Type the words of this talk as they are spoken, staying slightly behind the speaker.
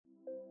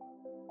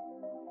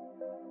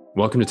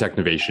Welcome to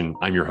Technovation.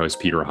 I'm your host,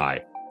 Peter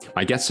High.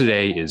 My guest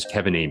today is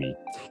Kevin Amy.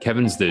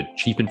 Kevin's the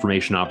Chief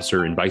Information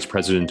Officer and Vice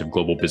President of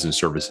Global Business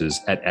Services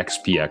at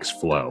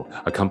XPX Flow,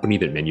 a company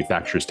that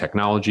manufactures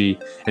technology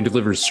and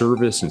delivers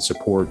service and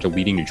support to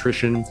leading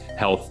nutrition,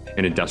 health,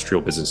 and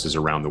industrial businesses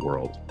around the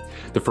world.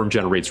 The firm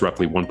generates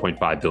roughly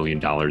 $1.5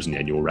 billion in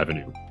annual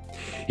revenue.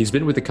 He's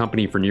been with the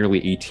company for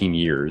nearly 18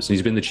 years, and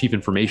he's been the Chief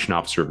Information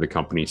Officer of the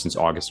company since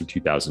August of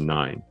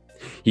 2009.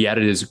 He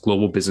added his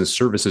global business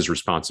services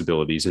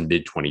responsibilities in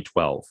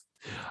mid-2012.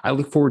 I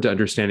look forward to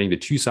understanding the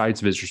two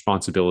sides of his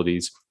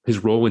responsibilities,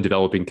 his role in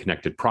developing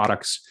connected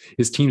products,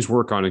 his team's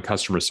work on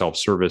customer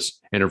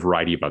self-service, and a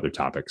variety of other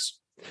topics.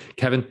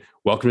 Kevin,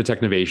 welcome to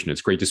Technovation.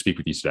 It's great to speak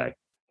with you today.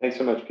 Thanks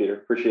so much, Peter.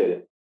 Appreciate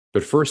it.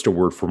 But first, a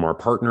word from our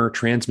partner,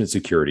 Transmit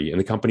Security, and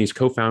the company's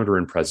co-founder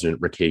and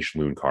president, Rakesh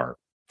Lunkar.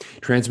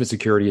 Transmit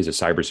Security is a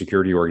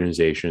cybersecurity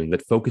organization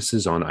that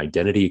focuses on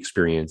identity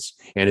experience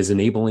and is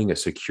enabling a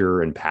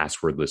secure and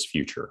passwordless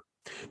future.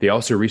 They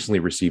also recently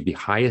received the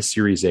highest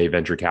Series A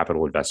venture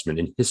capital investment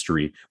in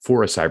history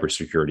for a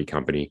cybersecurity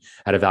company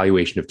at a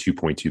valuation of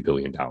 $2.2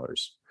 billion.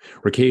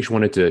 Rakesh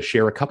wanted to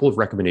share a couple of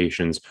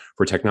recommendations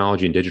for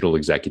technology and digital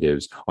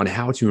executives on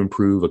how to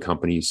improve a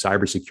company's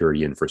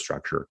cybersecurity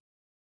infrastructure.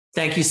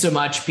 Thank you so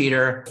much,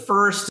 Peter.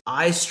 First,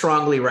 I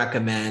strongly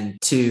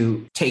recommend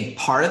to take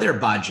part of their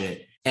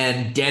budget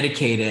and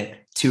dedicate it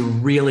to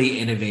really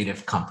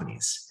innovative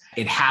companies.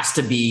 It has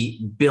to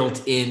be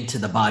built into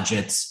the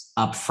budgets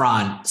up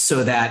front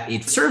so that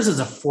it serves as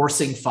a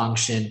forcing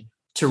function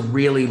to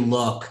really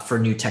look for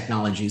new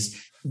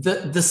technologies.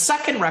 The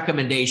second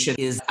recommendation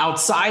is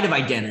outside of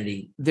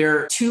identity. There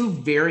are two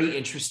very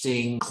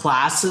interesting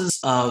classes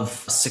of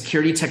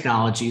security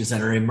technologies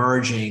that are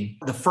emerging.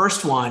 The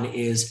first one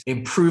is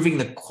improving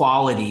the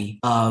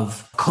quality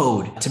of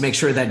code to make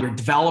sure that your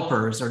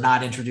developers are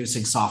not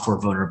introducing software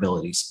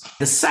vulnerabilities.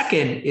 The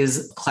second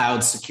is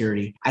cloud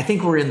security. I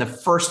think we're in the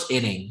first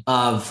inning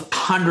of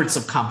hundreds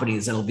of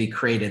companies that will be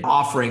created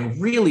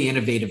offering really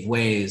innovative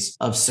ways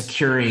of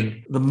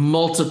securing the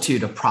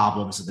multitude of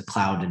problems in the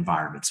cloud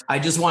environments. I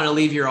just want to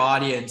leave your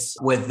audience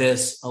with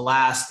this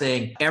last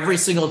thing. Every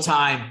single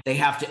time they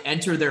have to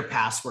enter their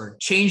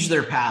password, change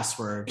their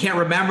password, can't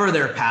remember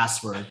their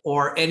password,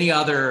 or any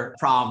other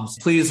problems,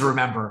 please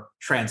remember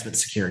Transmit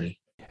Security.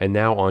 And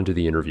now on to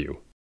the interview.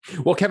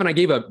 Well, Kevin, I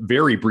gave a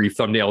very brief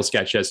thumbnail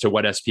sketch as to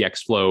what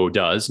SPX Flow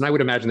does. And I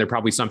would imagine there are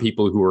probably some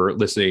people who are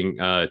listening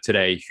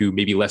today who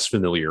may be less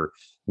familiar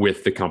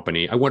with the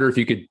company. I wonder if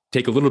you could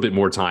take a little bit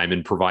more time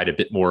and provide a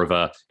bit more of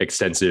a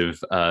extensive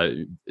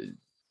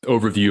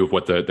overview of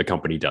what the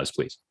company does,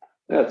 please.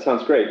 Yeah, that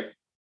sounds great.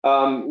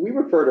 We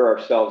refer to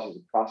ourselves as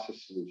a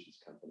process solutions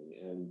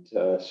company.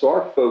 And so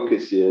our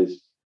focus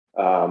is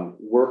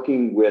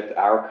working with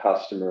our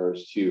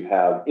customers to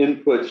have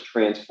inputs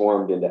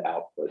transformed into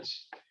outputs.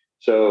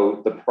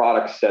 So the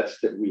product sets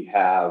that we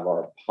have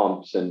are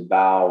pumps and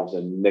valves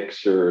and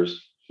mixers,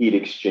 heat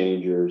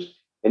exchangers,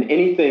 and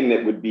anything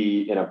that would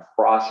be in a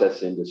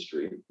process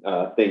industry.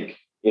 Think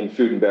in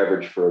food and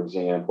beverage, for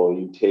example,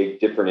 you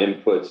take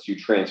different inputs, you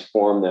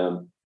transform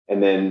them,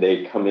 and then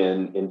they come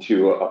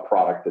into a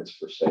product that's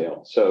for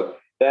sale. So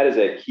that is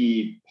a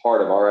key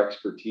part of our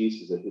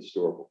expertise as a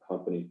historical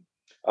company.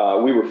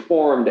 We were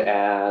formed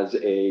as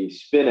a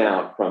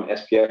spin-out from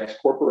SPX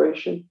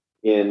Corporation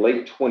in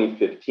late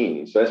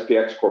 2015. So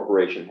SPX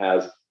Corporation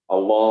has a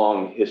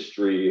long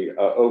history,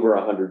 over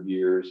 100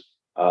 years,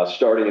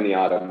 starting in the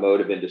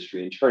automotive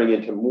industry and turning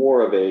into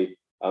more of a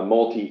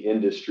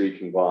multi-industry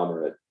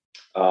conglomerate.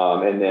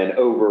 And then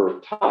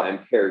over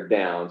time, pared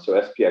down. So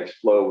SPX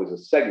Flow was a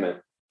segment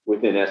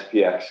within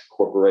SPX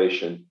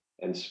Corporation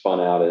and spun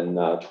out in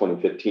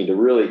 2015 to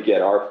really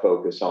get our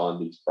focus on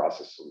these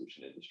process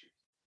solution industries.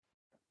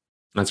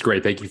 That's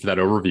great. Thank you for that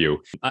overview.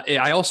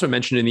 I also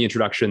mentioned in the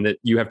introduction that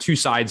you have two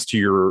sides to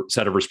your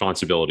set of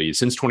responsibilities.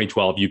 Since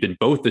 2012, you've been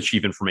both the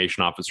Chief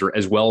Information Officer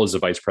as well as the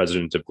Vice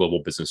President of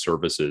Global Business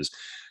Services.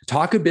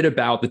 Talk a bit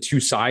about the two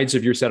sides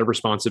of your set of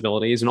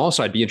responsibilities. And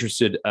also, I'd be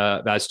interested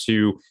as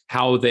to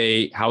how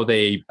the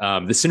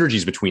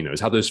synergies between those,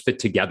 how those fit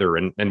together,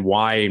 and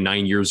why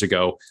 9 years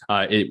ago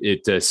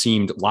it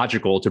seemed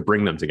logical to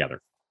bring them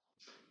together.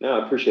 No,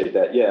 I appreciate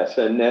that. Yes.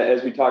 And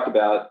as we talked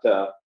about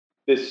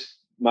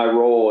my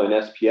role in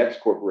SPX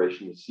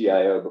Corporation was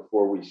CIO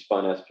before we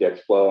spun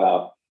SPX Flow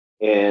out.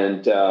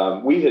 And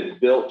we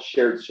had built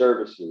shared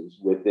services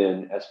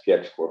within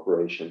SPX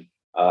Corporation,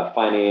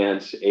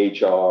 finance,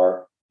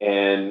 HR,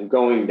 and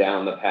going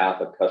down the path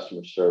of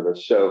customer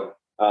service. So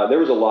there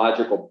was a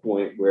logical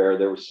point where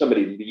there was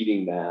somebody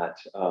leading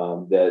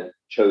that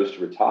chose to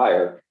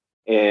retire.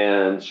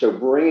 And so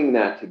bringing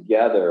that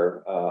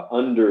together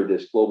under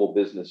this global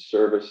business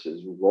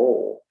services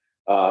role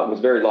was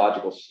a very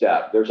logical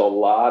step. There's a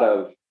lot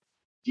of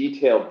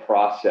detailed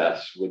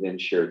process within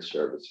shared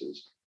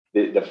services.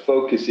 The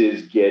focus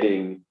is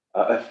getting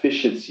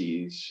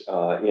efficiencies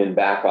in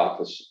back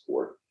office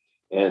support.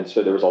 And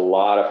so there was a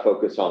lot of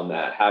focus on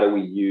that. How do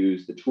we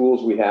use the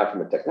tools we have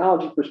from a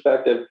technology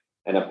perspective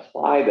and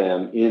apply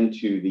them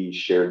into these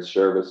shared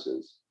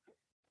services?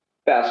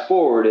 fast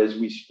forward, as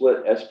we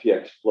split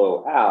SPX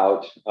Flow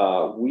out,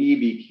 we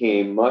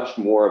became much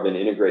more of an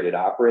integrated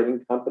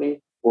operating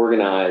company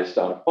organized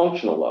on a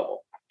functional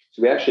level.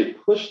 So we actually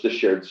pushed the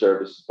shared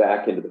services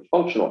back into the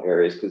functional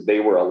areas because they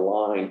were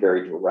aligned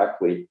very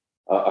directly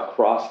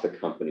across the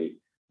company.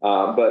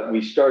 But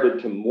we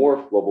started to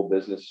morph global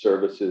business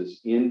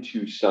services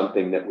into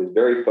something that was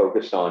very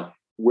focused on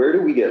where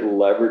do we get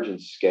leverage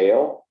and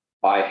scale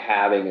by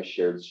having a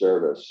shared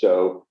service.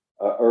 So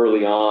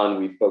early on,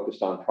 we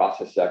focused on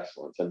process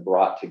excellence and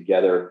brought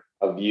together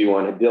a view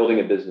on building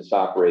a business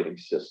operating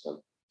system.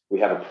 We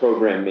have a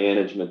program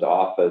management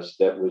office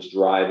that was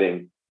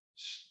driving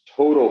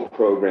total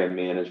program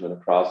management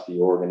across the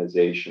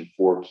organization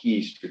for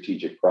key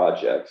strategic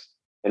projects.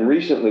 And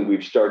recently,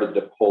 we've started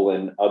to pull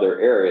in other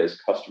areas.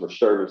 Customer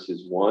service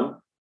is one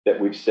that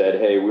we've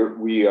said, hey,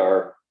 we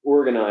are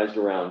organized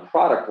around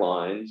product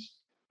lines,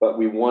 but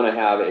we want to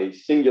have a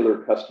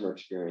singular customer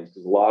experience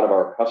because a lot of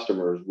our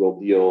customers will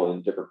deal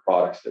in different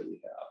products that we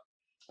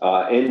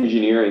have.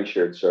 Engineering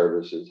shared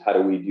services, how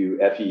do we do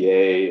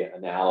FEA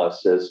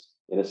analysis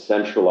in a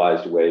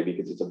centralized way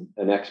because it's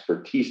an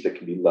expertise that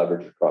can be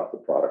leveraged across the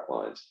product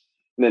lines.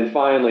 And then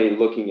finally,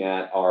 looking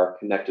at our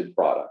connected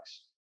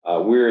products.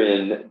 We're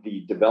in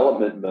the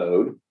development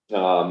mode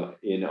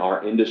in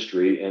our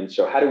industry. And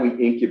so how do we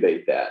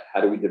incubate that? How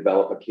do we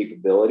develop a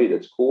capability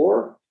that's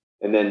core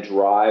and then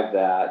drive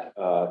that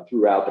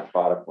throughout the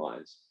product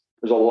lines?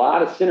 There's a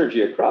lot of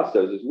synergy across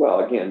those as well.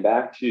 Again,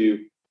 back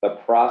to the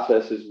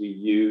processes we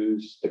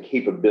use, the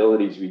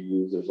capabilities we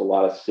use, there's a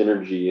lot of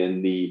synergy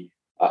in the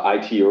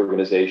IT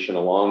organization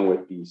along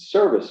with these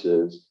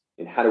services.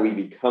 And how do we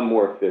become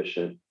more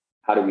efficient?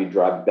 How do we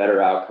drive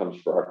better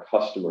outcomes for our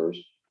customers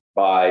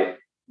by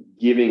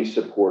giving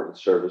support and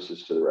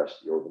services to the rest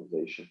of the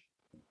organization?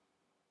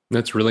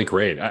 That's really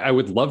great. I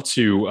would love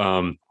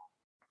to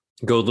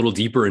go a little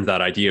deeper into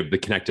that idea of the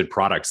connected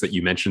products that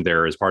you mentioned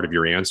there as part of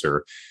your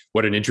answer.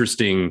 What an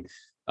interesting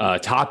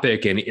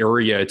topic and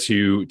area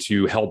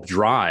to help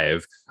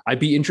drive. I'd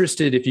be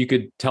interested if you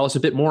could tell us a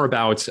bit more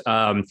about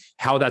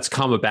how that's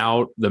come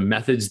about, the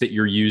methods that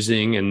you're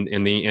using,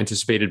 and the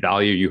anticipated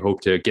value you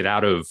hope to get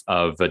out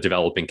of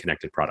developing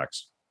connected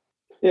products.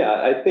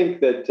 Yeah, I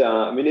think that,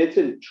 it's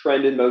a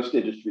trend in most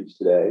industries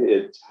today.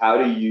 It's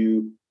how do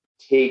you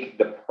take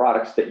the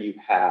products that you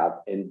have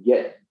and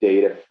get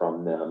data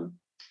from them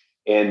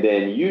and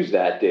then use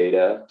that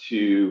data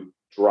to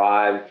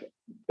drive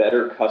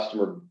better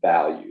customer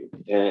value.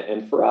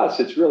 And for us,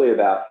 it's really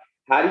about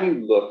how do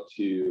you look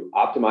to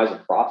optimize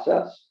a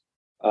process?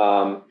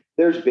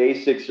 There's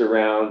basics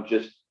around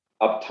just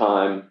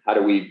uptime. How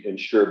do we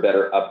ensure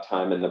better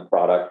uptime in the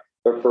product?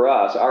 But for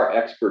us, our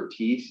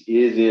expertise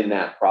is in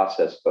that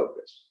process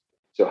focus.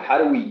 So how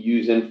do we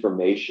use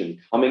information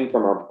coming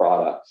from our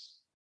products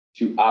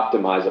to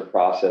optimize a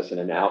process and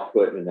an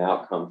output and an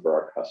outcome for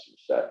our customer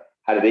set?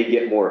 How do they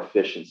get more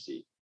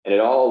efficiency? And it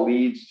all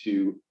leads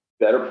to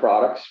better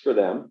products for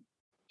them,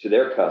 to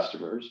their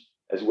customers,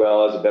 as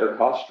well as a better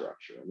cost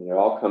structure. It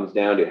all comes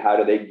down to how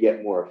do they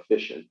get more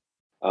efficient?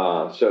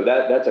 So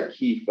that's a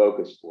key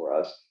focus for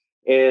us.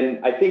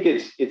 And I think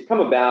it's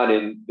come about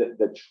in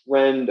the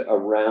trend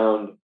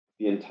around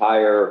the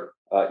entire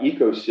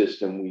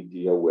ecosystem we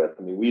deal with.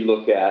 We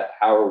look at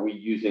how are we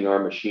using our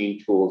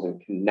machine tools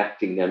and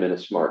connecting them in a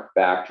smart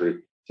factory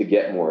to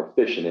get more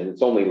efficient. And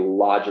it's only a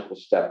logical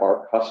step.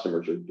 Our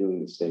customers are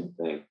doing the same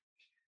thing.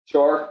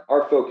 So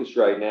our focus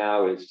right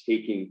now is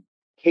taking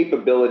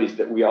capabilities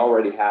that we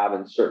already have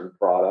in certain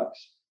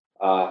products.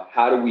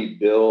 How do we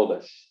build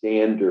a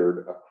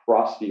standard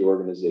across the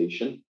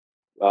organization?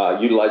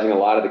 Utilizing a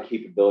lot of the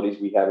capabilities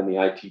we have in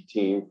the IT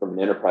team from an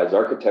enterprise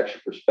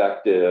architecture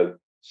perspective,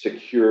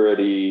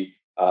 security,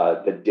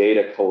 the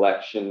data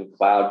collection,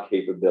 cloud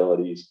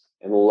capabilities,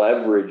 and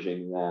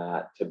leveraging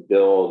that to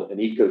build an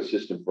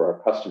ecosystem for our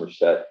customer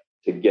set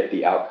to get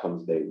the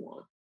outcomes they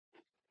want.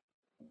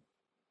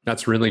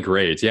 That's really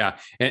great. Yeah.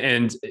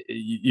 And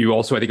you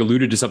also, I think,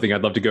 alluded to something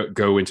I'd love to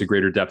go into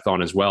greater depth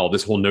on as well.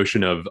 This whole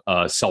notion of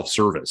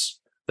self-service,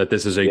 that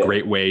this is a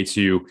great way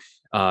to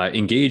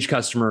engage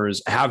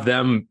customers, have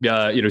them,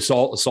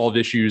 solve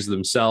issues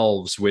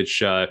themselves,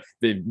 which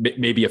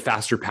may be a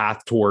faster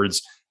path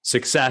towards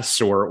success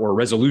or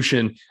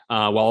resolution,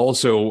 while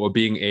also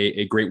being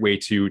a great way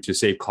to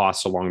save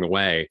costs along the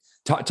way.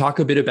 Talk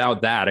a bit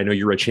about that. I know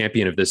you're a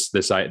champion of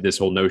this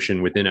whole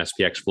notion within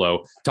SPX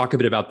Flow. Talk a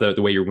bit about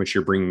the way in which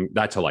you're bringing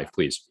that to life,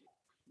 please.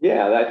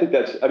 Yeah, I think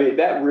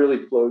that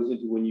really flows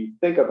into when you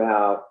think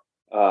about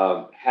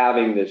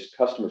having this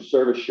customer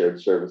service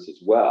shared service as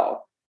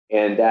well.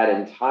 And that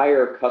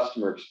entire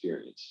customer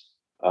experience,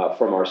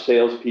 from our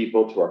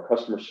salespeople to our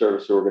customer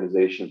service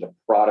organization, to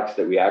products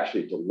that we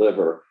actually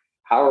deliver,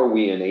 how are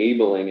we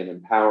enabling and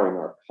empowering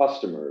our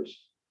customers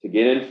to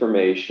get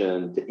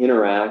information, to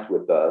interact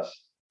with us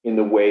in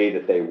the way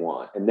that they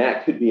want? And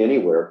that could be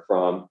anywhere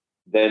from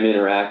them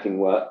interacting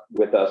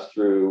with us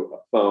through a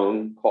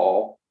phone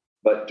call,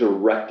 but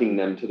directing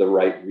them to the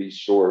right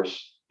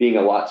resource, being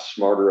a lot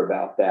smarter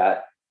about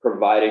that,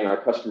 providing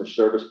our customer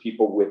service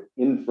people with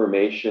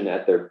information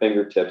at their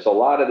fingertips. A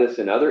lot of this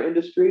in other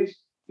industries,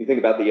 you think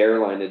about the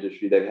airline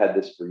industry, they've had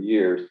this for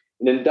years.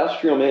 In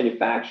industrial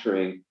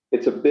manufacturing,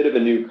 it's a bit of a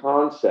new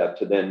concept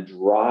to then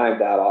drive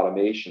that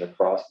automation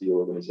across the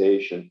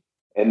organization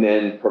and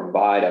then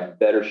provide a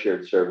better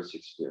shared service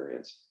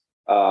experience.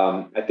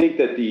 I think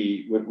that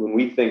when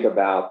we think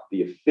about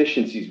the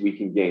efficiencies we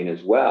can gain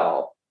as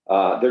well,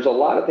 there's a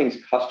lot of things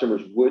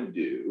customers would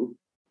do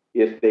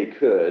if they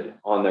could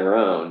on their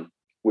own,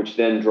 which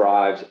then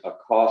drives a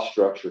cost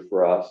structure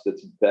for us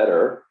that's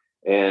better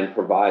and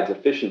provides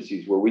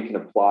efficiencies where we can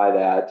apply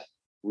that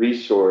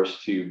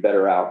resource to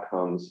better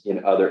outcomes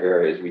in other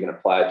areas. We can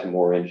apply it to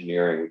more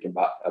engineering. We can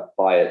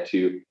apply it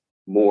to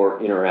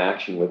more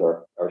interaction with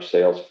our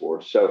sales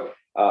force. So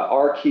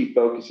our key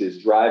focus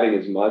is driving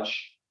as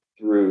much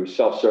through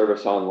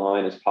self-service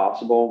online as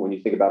possible. When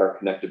you think about our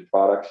connected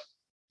products,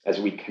 as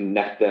we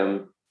connect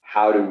them,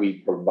 how do we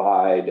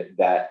provide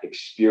that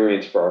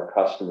experience for our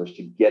customers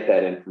to get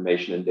that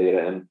information and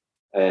data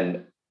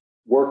and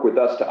work with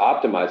us to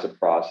optimize the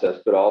process,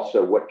 but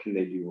also what can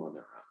they do on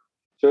their own?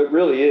 So it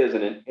really is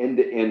an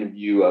end-to-end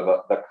view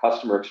of the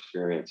customer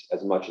experience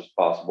as much as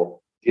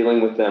possible,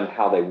 dealing with them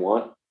how they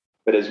want.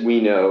 But as we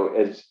know,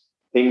 as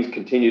things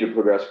continue to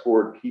progress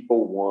forward,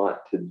 people want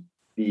to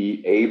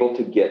be able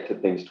to get to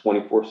things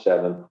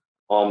 24/7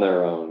 on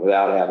their own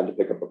without having to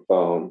pick up a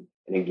phone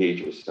and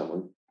engage with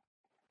someone.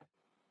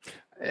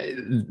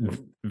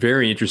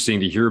 Very interesting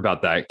to hear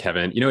about that,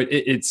 Kevin. You know,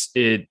 it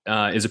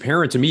is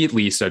apparent to me, at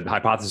least, a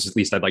hypothesis at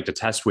least I'd like to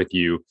test with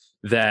you,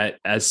 that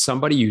as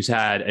somebody who's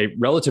had a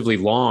relatively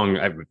long,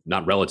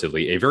 not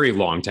relatively, a very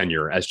long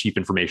tenure as chief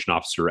information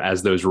officer,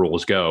 as those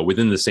roles go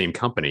within the same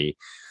company,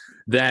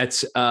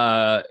 that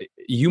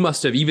you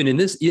must have, even in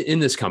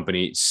this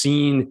company,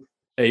 seen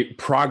a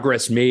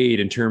progress made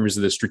in terms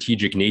of the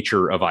strategic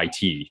nature of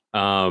IT.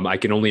 I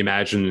can only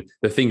imagine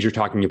the things you're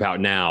talking about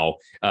now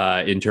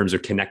in terms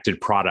of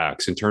connected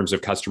products, in terms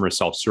of customer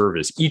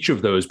self-service, each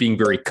of those being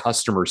very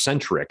customer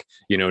centric,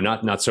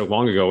 not so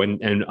long ago.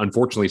 And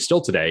unfortunately still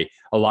today,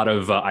 a lot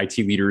of IT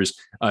leaders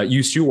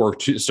used to or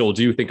still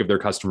do think of their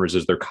customers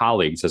as their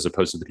colleagues, as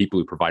opposed to the people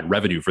who provide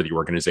revenue for the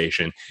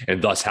organization,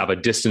 and thus have a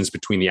distance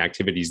between the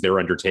activities they're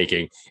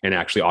undertaking and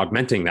actually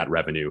augmenting that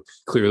revenue.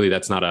 Clearly,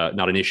 that's not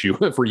an issue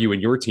for you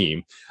and your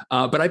team.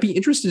 But I'd be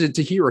interested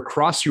to hear,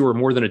 across your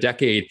more than a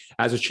decade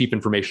as a chief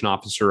information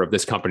officer of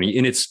this company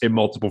in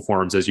multiple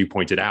forms, as you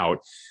pointed out,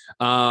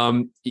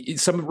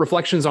 some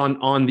reflections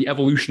on the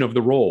evolution of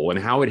the role and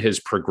how it has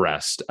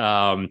progressed.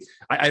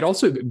 I'd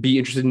also be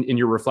interested in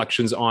your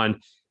reflections on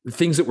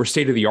things that were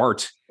state of the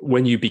art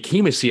when you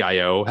became a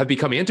CIO have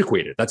become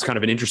antiquated. That's kind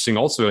of an interesting,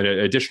 also an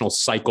additional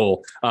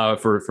cycle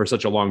for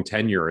such a long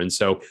tenure. And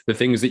so the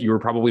things that you were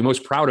probably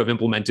most proud of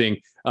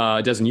implementing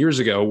a dozen years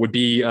ago would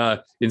be,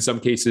 in some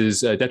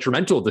cases,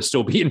 detrimental to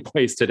still be in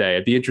place today.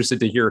 I'd be interested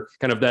to hear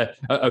kind of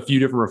a few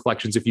different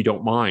reflections, if you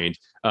don't mind,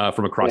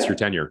 from across your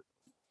tenure.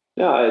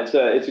 No,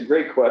 it's a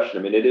great question.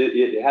 I mean,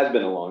 it has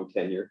been a long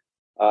tenure.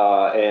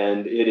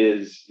 And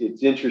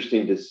it's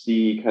interesting to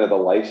see kind of the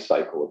life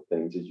cycle of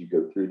things as you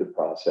go through the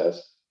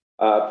process.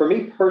 For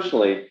me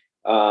personally,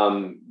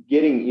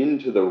 getting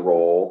into the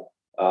role,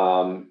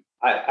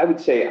 I would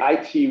say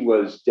IT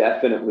was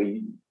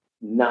definitely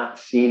not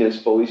seen as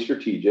fully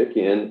strategic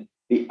in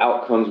the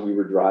outcomes we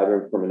were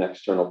driving from an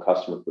external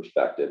customer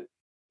perspective.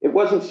 It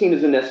wasn't seen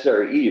as a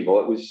necessary evil.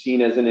 It was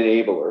seen as an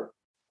enabler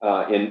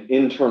in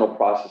internal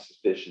process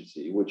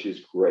efficiency, which is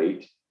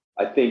great.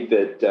 I think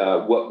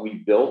that what we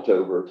built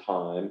over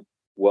time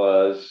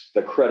was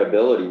the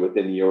credibility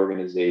within the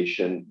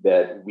organization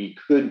that we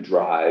could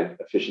drive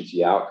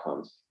efficiency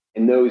outcomes.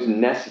 And those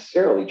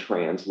necessarily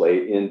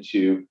translate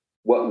into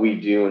what we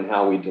do and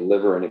how we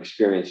deliver an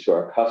experience to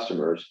our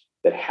customers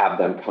that have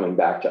them coming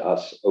back to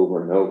us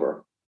over and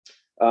over.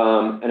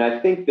 And I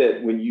think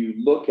that when you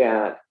look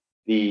at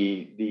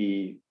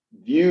the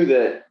view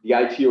that the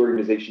IT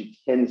organization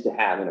tends to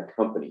have in a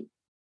company,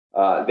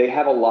 they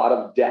have a lot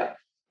of depth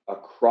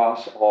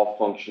across all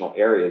functional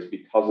areas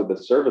because of the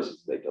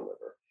services they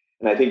deliver.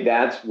 And I think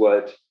that's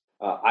what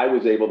I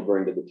was able to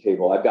bring to the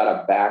table. I've got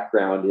a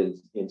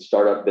background in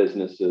startup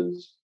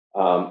businesses.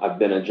 I've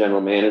been a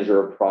general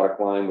manager of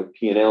product line with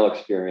P&L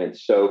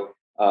experience. So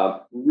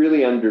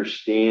really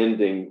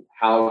understanding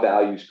how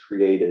value is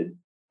created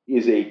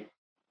is an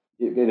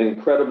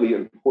incredibly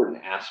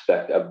important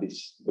aspect of the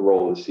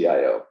role of the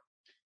CIO.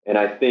 And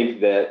I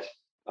think that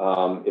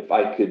if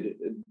I could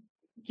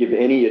give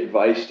any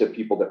advice to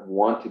people that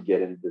want to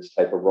get into this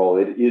type of role,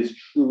 it is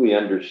truly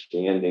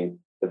understanding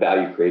the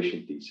value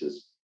creation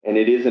thesis. And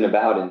it isn't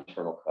about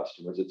internal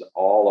customers. It's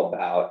all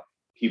about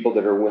people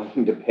that are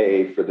willing to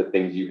pay for the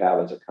things you have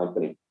as a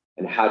company.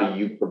 And how do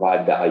you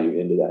provide value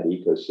into that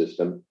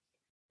ecosystem?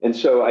 And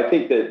so I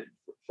think that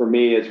for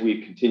me, as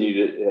we continue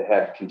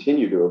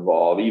to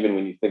evolve, even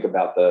when you think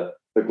about the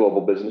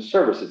global business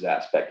services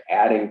aspect,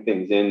 adding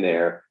things in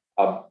there,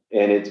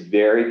 and it's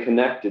very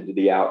connected to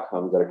the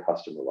outcomes at a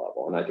customer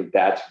level. And I think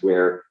that's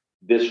where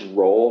this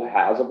role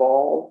has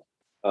evolved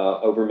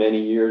over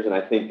many years. And I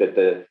think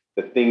that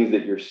the things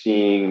that you're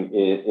seeing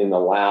in the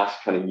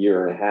last kind of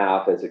year and a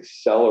half has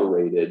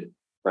accelerated,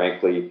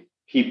 frankly,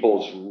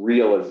 people's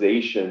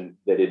realization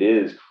that it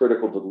is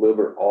critical to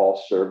deliver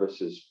all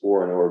services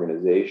for an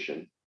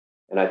organization.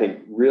 And I think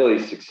really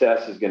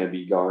success is going to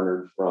be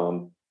garnered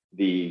from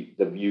the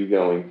view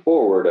going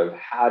forward of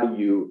how do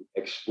you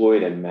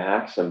exploit and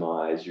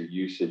maximize your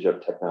usage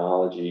of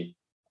technology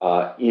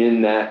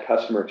in that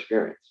customer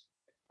experience.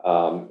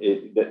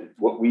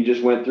 What we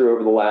just went through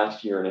over the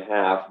last year and a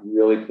half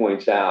really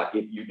points out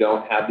if you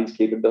don't have these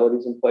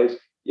capabilities in place,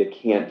 you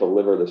can't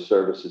deliver the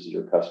services that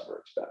your customer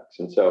expects.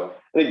 And so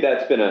I think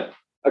that's been a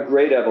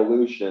great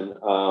evolution.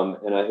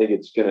 And I think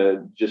it's going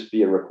to just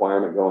be a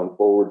requirement going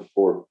forward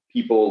for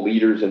people,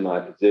 leaders in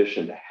my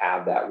position to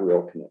have that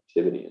real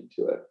connectivity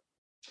into it.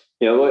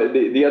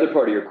 The other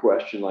part of your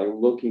question, like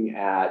looking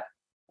at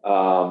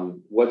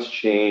what's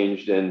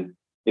changed, and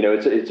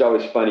it's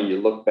always funny.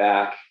 You look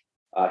back,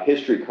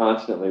 history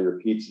constantly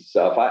repeats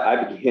itself.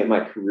 I began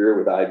my career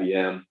with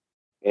IBM,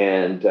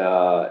 and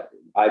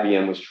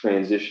IBM was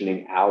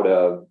transitioning out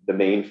of the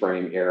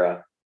mainframe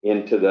era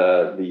into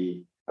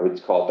the I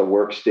would call it the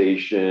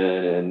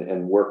workstation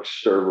and work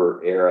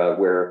server era,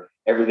 where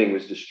everything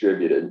was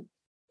distributed.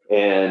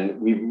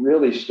 And we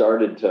really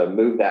started to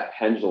move that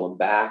pendulum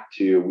back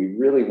to, we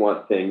really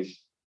want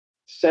things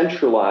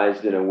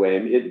centralized in a way.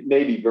 It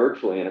may be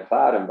virtually in a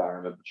cloud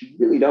environment, but you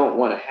really don't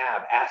want to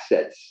have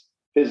assets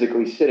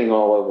physically sitting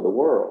all over the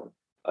world.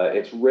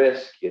 It's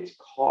risk, it's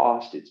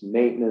cost, it's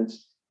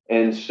maintenance.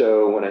 And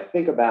so when I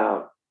think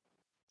about,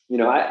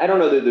 I don't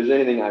know that there's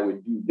anything I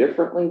would do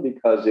differently,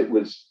 because it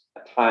was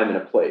a time and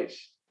a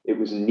place. It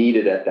was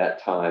needed at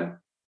that time.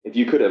 If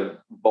you could have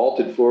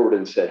vaulted forward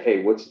and said,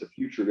 hey, what's the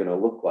future going to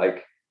look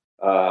like?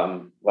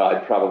 Well,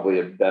 I'd probably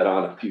have bet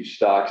on a few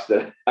stocks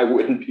that I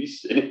wouldn't be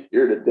sitting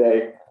here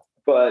today.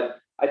 But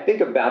I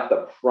think about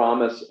the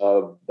promise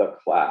of the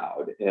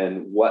cloud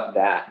and what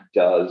that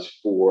does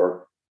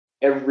for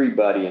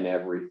everybody and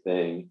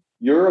everything.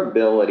 Your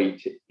ability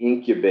to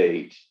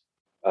incubate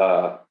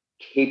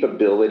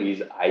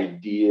capabilities,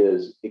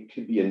 ideas, it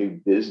could be a new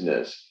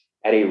business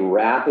at a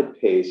rapid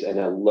pace and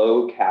a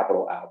low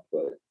capital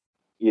output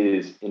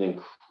is an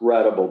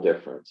incredible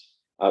difference.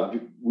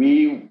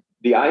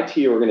 The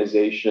IT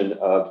organization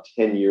of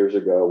 10 years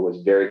ago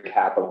was very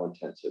capital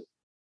intensive.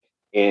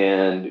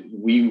 And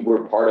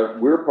we're part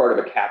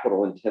of a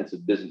capital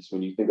intensive business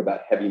when you think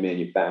about heavy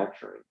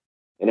manufacturing.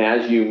 And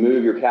as you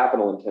move your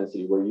capital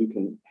intensity where you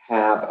can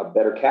have a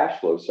better cash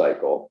flow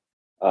cycle,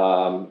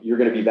 you're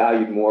going to be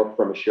valued more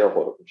from a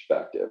shareholder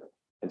perspective.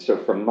 And so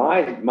from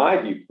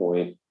my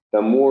viewpoint,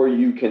 the more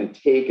you can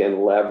take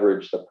and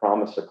leverage the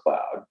promise of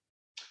cloud,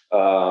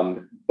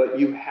 but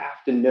you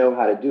have to know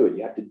how to do it.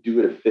 You have to do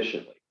it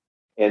efficiently.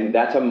 And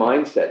that's a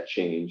mindset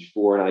change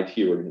for an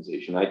IT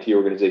organization. IT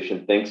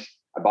organization thinks,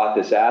 I bought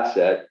this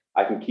asset,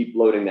 I can keep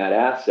loading that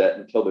asset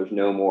until there's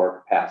no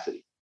more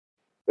capacity.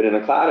 But in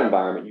a cloud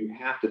environment, you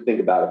have to think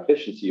about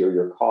efficiency or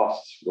your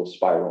costs will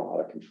spiral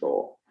out of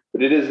control.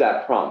 But it is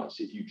that promise.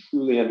 If you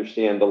truly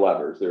understand the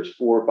levers, there's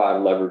 4 or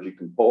 5 levers you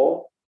can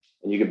pull,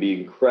 and you can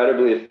be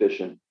incredibly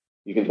efficient.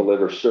 You can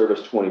deliver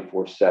service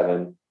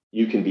 24/7.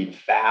 You can be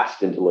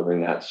fast in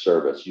delivering that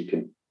service. You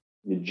can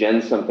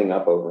gen something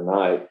up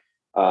overnight.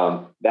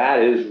 That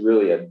is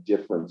really a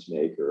difference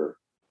maker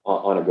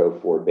on a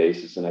go-forward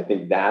basis. And I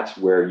think that's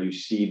where you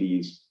see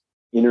these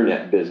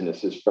internet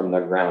businesses from the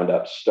ground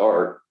up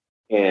start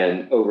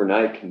and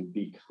overnight can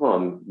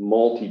become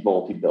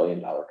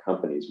multi-billion dollar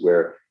companies,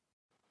 where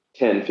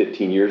 10,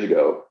 15 years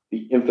ago,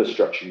 the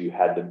infrastructure you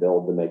had to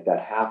build to make that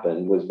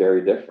happen was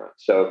very different.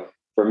 So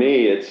for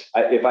me, if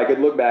I could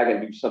look back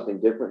and do something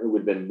different, it would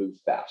have been move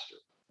faster,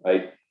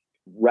 right?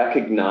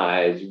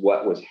 Recognize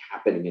what was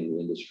happening in the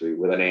industry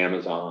with an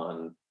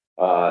Amazon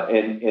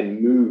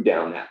and move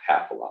down that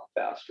path a lot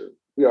faster.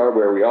 We are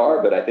where we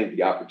are, but I think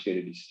the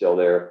opportunity is still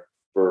there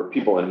for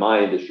people in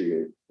my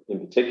industry in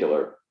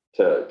particular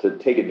to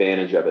take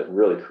advantage of it and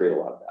really create a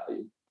lot of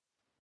value.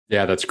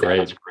 Yeah, that's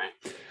great.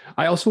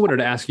 I also wanted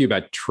to ask you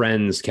about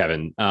trends,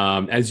 Kevin.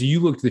 As you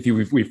look to the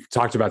future, we've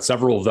talked about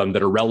several of them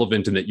that are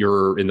relevant and that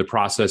you're in the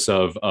process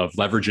of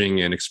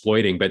leveraging and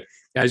exploiting. But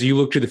as you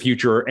look to the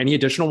future, any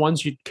additional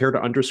ones you'd care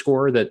to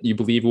underscore that you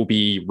believe will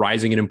be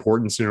rising in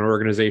importance in an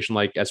organization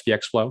like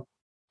SPX Flow?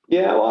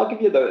 Yeah, well, I'll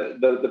give you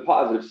the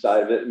positive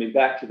side of it. I mean,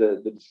 back to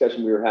the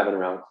discussion we were having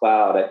around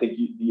cloud, I think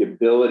the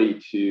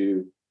ability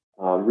to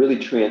really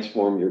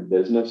transform your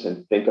business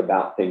and think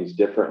about things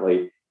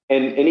differently.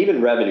 And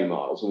even revenue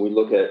models, when we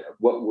look at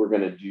what we're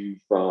going to do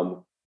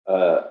from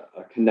a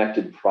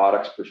connected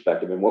products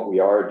perspective and what we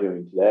are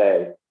doing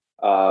today,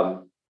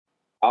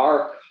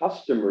 our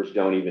customers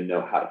don't even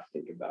know how to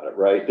think about it,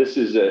 right? This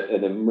is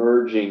an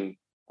emerging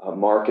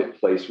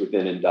marketplace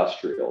within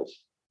industrials.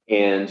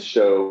 And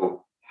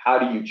so how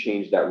do you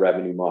change that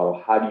revenue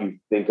model? How do you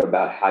think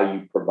about how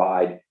you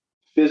provide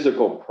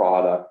physical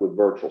product with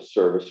virtual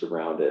service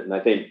around it? And I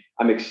think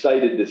I'm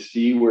excited to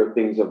see where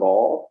things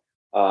evolve.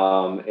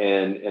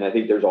 And I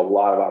think there's a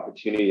lot of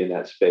opportunity in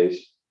that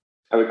space.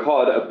 I would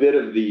call it a bit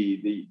of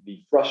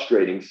the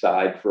frustrating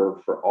side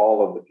for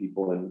all of the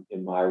people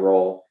in my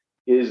role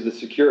is the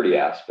security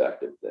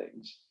aspect of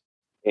things.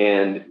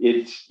 And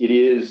it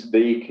is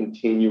the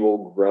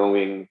continual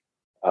growing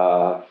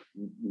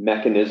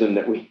mechanism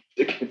that we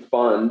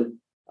fund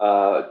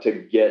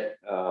to get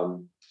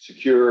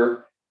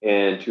secure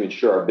and to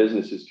ensure our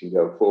businesses can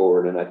go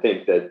forward. And I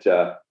think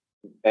that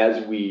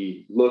as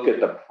we look at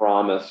the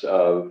promise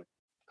of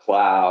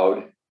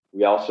cloud,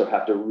 we also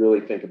have to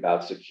really think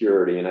about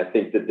security. And I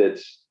think that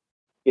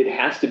it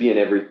has to be in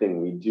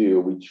everything we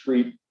do. We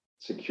treat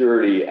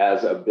security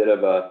as a bit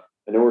of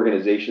an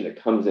organization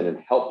that comes in and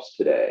helps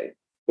today,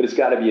 but it's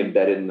got to be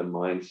embedded in the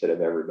mindset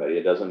of everybody.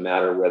 It doesn't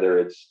matter whether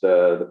it's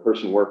the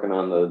person working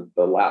on the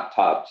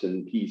laptops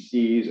and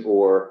PCs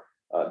or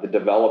the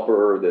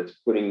developer that's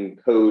putting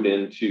code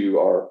into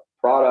our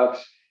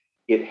products.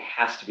 It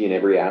has to be in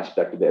every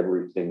aspect of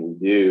everything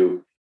we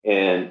do.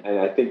 And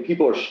I think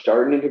people are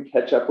starting to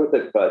catch up with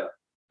it, but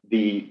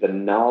the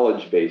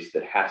knowledge base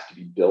that has to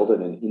be built at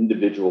an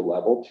individual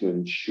level to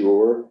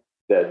ensure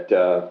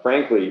that,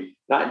 frankly,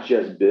 not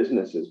just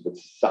businesses, but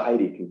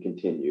society can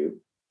continue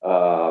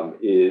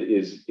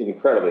is an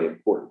incredibly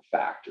important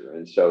factor.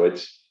 And so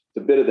it's a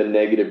bit of the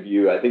negative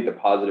view. I think the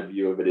positive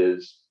view of it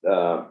is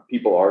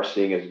people are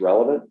seeing as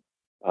relevant,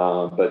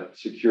 but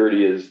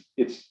security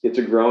it's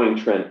a growing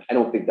trend. I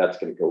don't think that's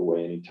going to go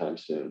away anytime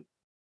soon.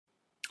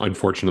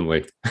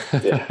 Unfortunately.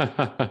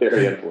 Yeah,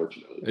 very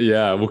unfortunately.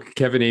 Yeah. Well,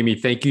 Kevin, Amy,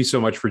 thank you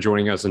so much for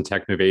joining us on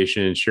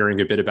Technovation and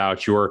sharing a bit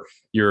about your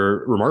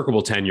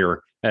remarkable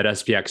tenure at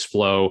SPX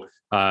Flow,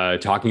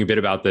 talking a bit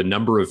about the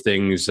number of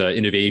things,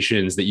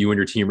 innovations that you and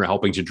your team are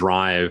helping to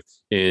drive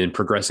in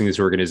progressing this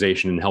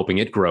organization and helping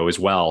it grow as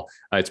well.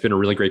 It's been a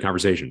really great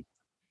conversation.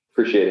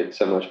 Appreciate it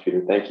so much,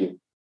 Peter. Thank you.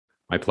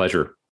 My pleasure.